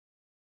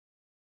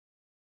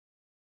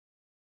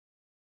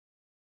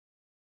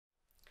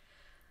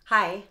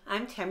Hi,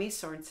 I'm Tammy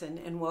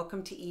Sorensen, and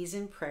welcome to Ease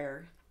in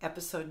Prayer,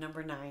 episode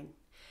number 9.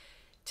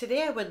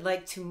 Today I would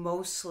like to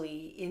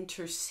mostly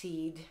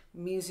intercede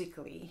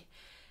musically.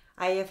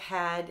 I have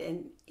had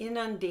an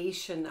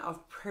inundation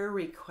of prayer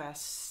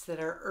requests that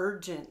are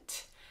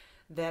urgent,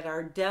 that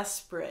are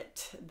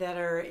desperate, that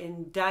are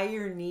in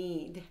dire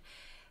need,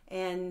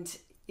 and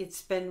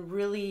it's been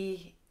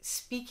really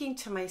speaking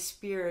to my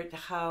spirit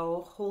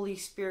how Holy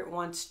Spirit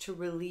wants to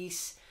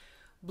release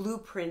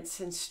blueprints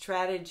and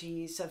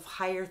strategies of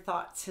higher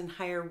thoughts and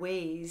higher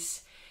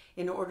ways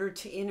in order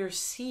to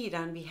intercede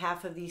on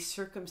behalf of these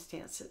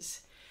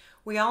circumstances.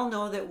 We all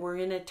know that we're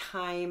in a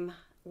time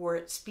where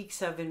it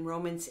speaks of in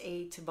Romans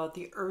 8 about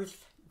the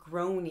earth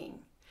groaning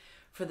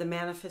for the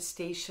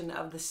manifestation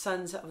of the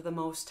sons of the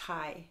Most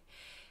High.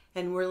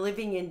 And we're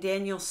living in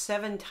Daniel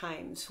 7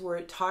 times where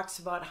it talks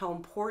about how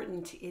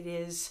important it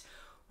is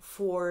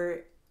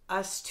for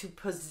us to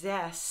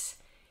possess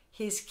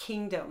His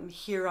kingdom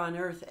here on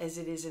earth as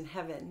it is in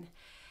heaven.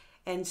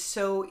 And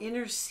so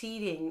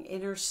intercession,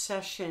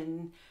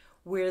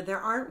 where there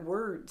aren't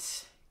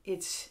words,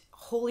 it's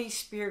Holy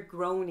Spirit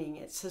groaning.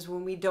 It says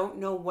when we don't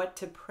know what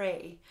to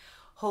pray,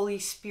 Holy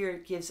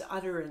Spirit gives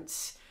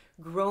utterance,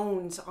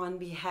 groans on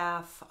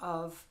behalf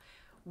of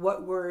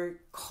what we're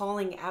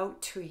calling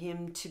out to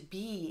Him to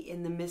be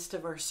in the midst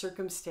of our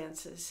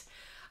circumstances.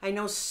 I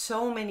know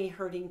so many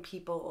hurting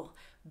people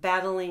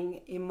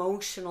battling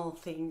emotional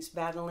things,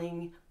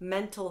 battling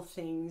mental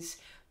things,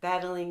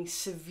 battling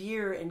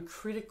severe and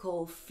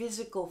critical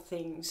physical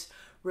things,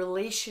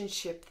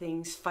 relationship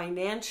things,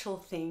 financial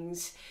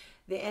things.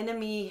 The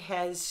enemy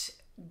has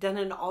done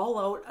an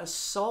all-out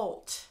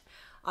assault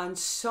on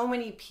so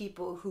many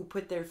people who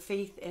put their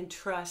faith and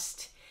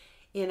trust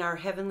in our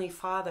Heavenly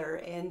Father.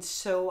 And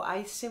so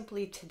I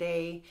simply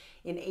today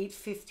in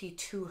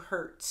 852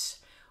 Hertz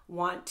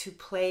want to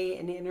play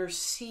and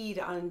intercede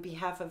on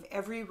behalf of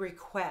every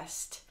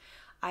request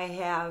I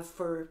have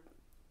for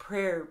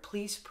prayer.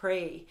 Please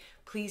pray.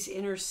 Please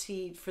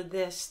intercede for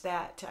this,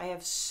 that. I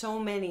have so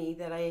many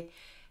that I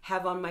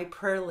have on my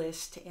prayer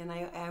list, and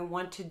I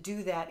want to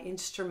do that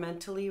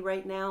instrumentally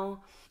right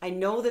now. I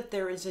know that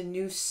there is a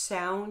new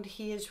sound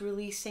He is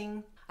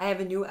releasing. I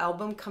have a new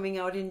album coming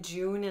out in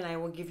June, and I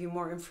will give you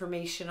more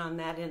information on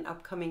that in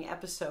upcoming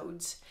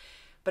episodes.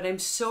 But I'm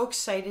so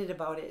excited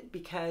about it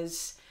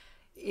because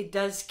it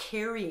does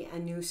carry a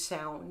new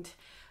sound.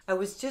 I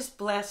was just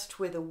blessed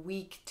with a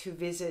week to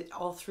visit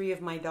all 3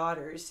 of my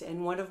daughters,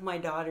 and one of my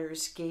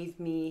daughters gave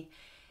me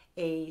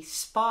a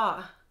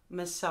spa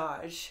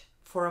massage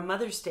for a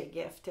Mother's Day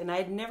gift, and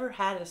I'd never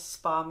had a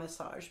spa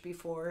massage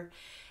before,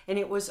 and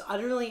it was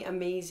utterly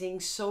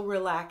amazing, so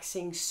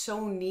relaxing,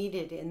 so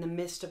needed in the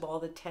midst of all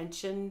the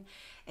tension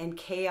and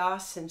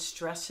chaos and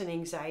stress and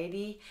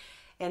anxiety.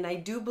 And I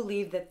do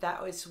believe that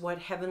that is what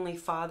Heavenly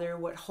Father,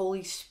 what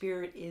Holy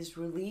Spirit is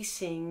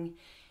releasing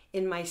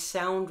in my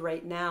sound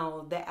right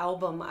now. The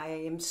album, I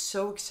am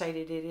so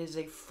excited. It is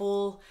a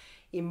full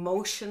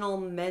emotional,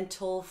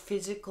 mental,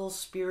 physical,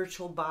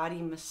 spiritual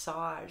body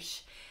massage.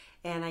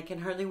 And I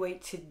can hardly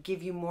wait to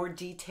give you more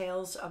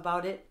details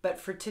about it. But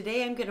for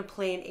today, I'm going to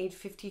play in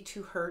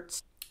 852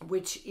 Hertz,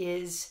 which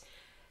is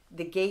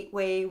the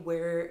gateway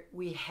where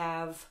we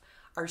have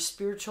our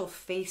spiritual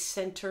faith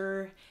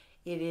center.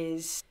 It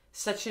is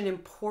such an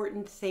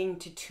important thing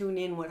to tune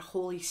in what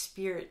Holy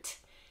Spirit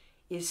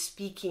is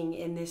speaking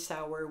in this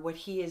hour, what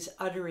He is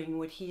uttering,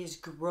 what He is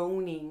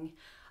groaning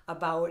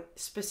about,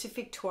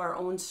 specific to our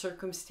own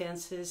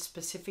circumstances,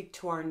 specific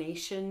to our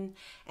nation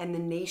and the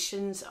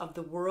nations of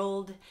the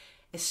world,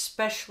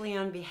 especially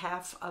on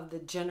behalf of the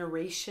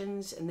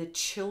generations and the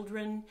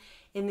children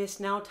in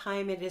this now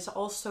time. It is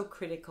also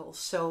critical.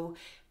 So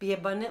be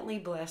abundantly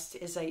blessed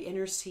as I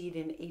intercede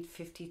in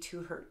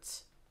 852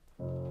 Hertz.